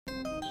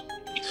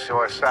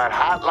Suicide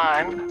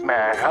Hotline. May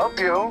I help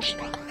you?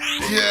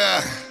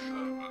 Yeah.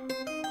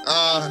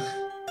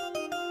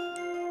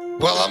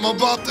 Well, I'm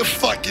about to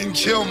fucking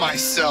kill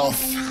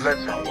myself.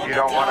 Listen, you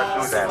don't want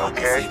to do that,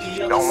 okay?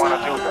 You don't want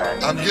to do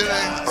that. I'm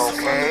gonna...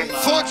 Okay?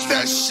 Fuck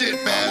that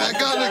shit, man. I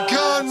got a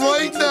gun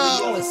right now.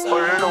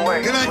 Put it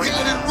away. And I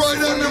got it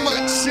right under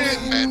my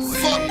chin, man.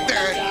 Fuck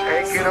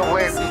that. Take it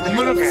away. I'm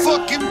gonna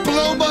fucking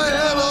blow my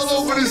head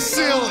all over the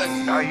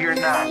ceiling. No, you're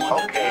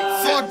not. Okay?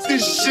 Fuck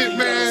this shit,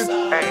 man.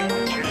 Hey,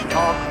 just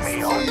talk to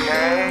me,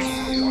 okay?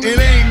 It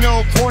ain't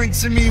no point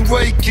to me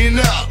waking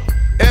up.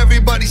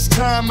 Everybody's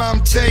time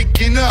I'm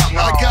taking up.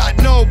 I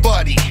got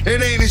nobody,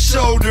 it ain't a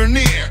shoulder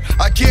near.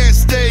 I can't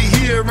stay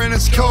here and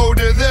it's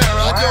colder there.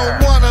 I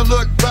don't wanna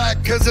look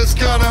back cause it's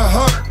gonna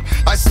hurt.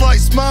 I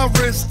slice my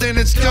wrist and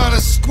it's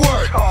gonna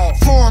squirt.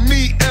 For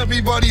me,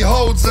 everybody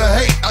holds a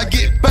hate. I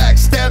get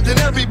backstabbed and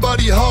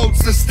everybody holds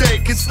the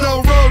stake. It's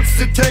no roads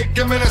to take,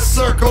 I'm in a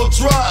circle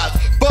drive,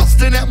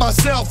 busting at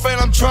myself and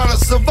I'm trying to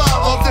survive.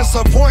 I'll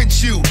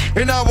disappoint you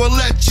and I will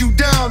let you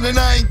down. And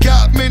I ain't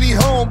got many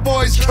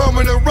homeboys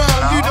coming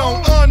around. You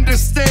don't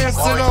understand,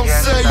 so don't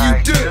say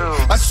you do.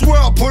 I swear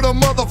I'll put a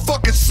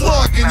motherfucking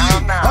slug in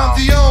you. I'm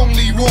the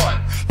only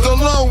one, the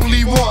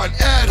lonely one,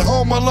 at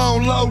home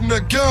alone loading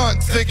a gun,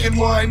 thinking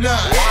why not?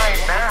 Why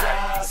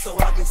not?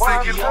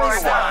 Thinking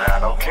why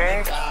not,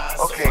 okay?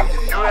 Okay,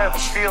 you have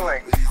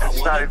feelings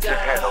inside of your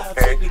head,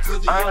 okay?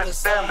 I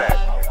understand that.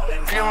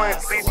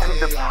 Feelings lead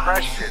to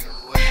depression.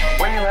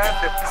 When you have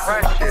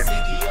depression,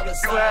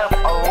 you have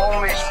a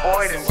lonely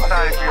void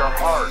inside of your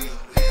heart.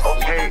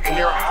 Okay, and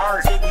your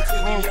heart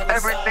means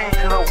everything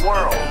to the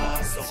world.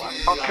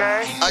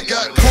 Okay? I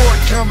got court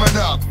coming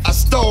up, I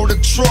stole the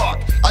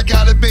truck. I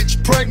got a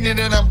bitch pregnant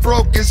and I'm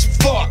broke as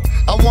fuck.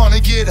 I wanna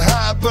get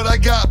high but I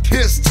got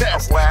piss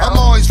test. I'm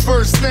always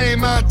first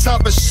name on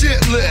top of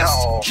shit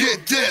list.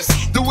 Get this,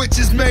 the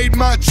witches made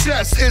my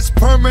chest. It's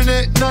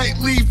permanent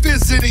nightly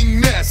visiting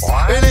nest.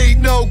 It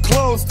ain't no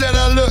clothes that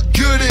I look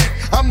good in.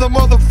 I'm the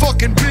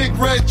motherfucking big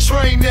red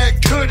train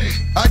that couldn't.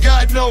 I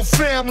got no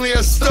family,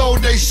 I stole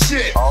they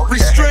shit.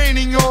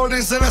 Restraining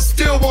orders and I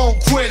still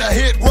won't quit. I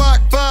hit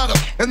rock bottom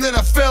and then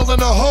I fell in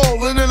a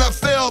hole, and then I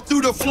fell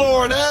through the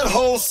floor of that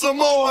hole some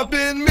more. I've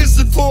been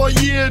missing for a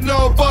year,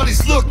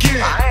 nobody's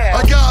looking.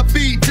 I got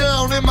beat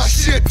down and my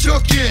shit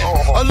took in.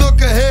 I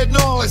look ahead and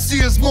all I see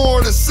is more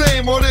of the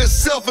same, or this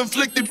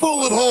self-inflicted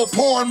bullet hole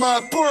pouring my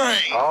brain.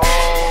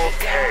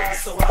 Okay,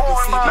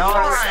 now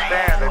I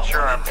understand that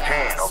you're in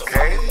pain,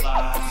 okay?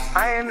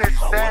 I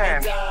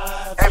understand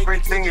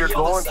everything you're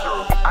going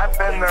through. I've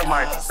been there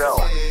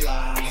myself,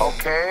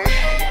 okay?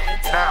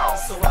 Now,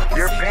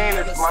 your pain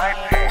is my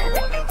pain,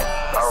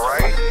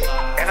 alright?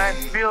 And I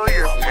feel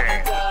your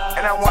pain,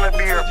 and I want to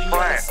be your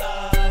friend.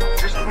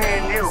 Just me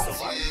and you.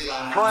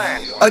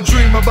 Friend. I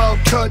dream about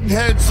cutting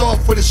heads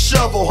off with a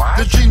shovel.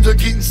 The dreams are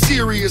getting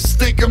serious,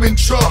 think I'm in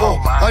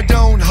trouble. I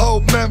don't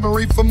hold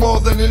memory for more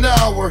than an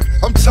hour.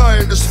 I'm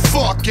tired as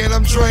fuck and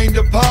I'm drained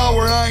of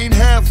power. I ain't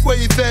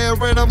halfway there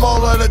and I'm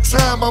all out of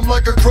time. I'm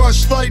like a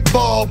crushed light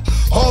bulb,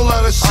 all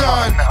out of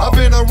shine. I've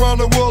been around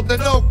the world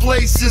and no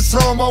place is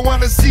home. I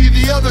wanna see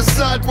the other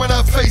side when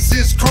I face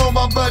this chrome.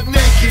 I'm butt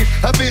naked,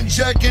 I've been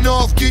jacking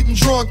off, getting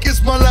drunk.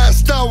 It's my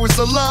last hours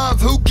alive,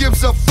 who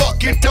gives a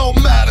fuck? It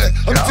don't matter.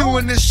 I'm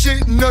doing this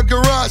shit in the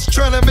garage,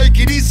 trying to make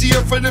it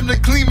easier for them to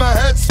clean my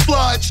head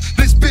splodge.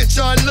 This bitch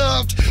I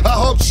loved, I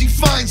hope she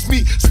finds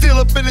me still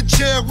up in a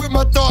chair with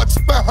my thoughts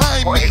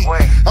behind me.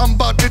 I'm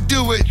about to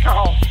do it.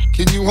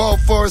 Can you hold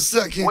for a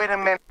second? Wait a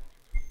minute.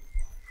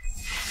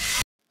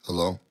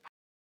 Hello?